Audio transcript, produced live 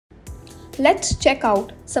Let's check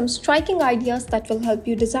out some striking ideas that will help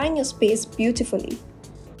you design your space beautifully.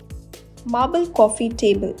 Marble coffee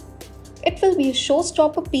table. It will be a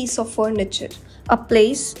showstopper piece of furniture, a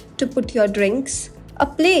place to put your drinks, a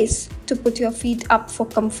place to put your feet up for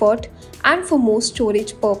comfort and for more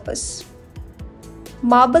storage purpose.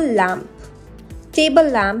 Marble lamp. Table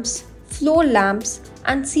lamps, floor lamps,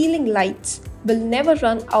 and ceiling lights will never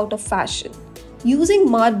run out of fashion. Using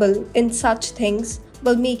marble in such things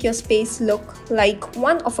will make your space look like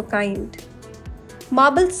one of a kind.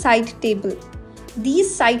 Marble side table.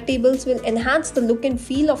 These side tables will enhance the look and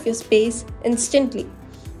feel of your space instantly.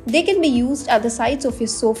 They can be used at the sides of your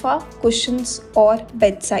sofa, cushions, or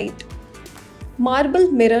bedside. Marble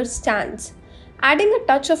mirror stands. Adding a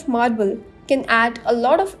touch of marble can add a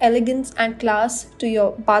lot of elegance and class to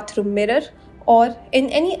your bathroom mirror or in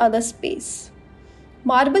any other space.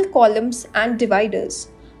 Marble columns and dividers.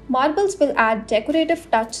 Marbles will add decorative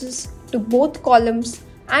touches to both columns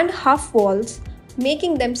and half walls,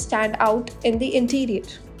 making them stand out in the interior.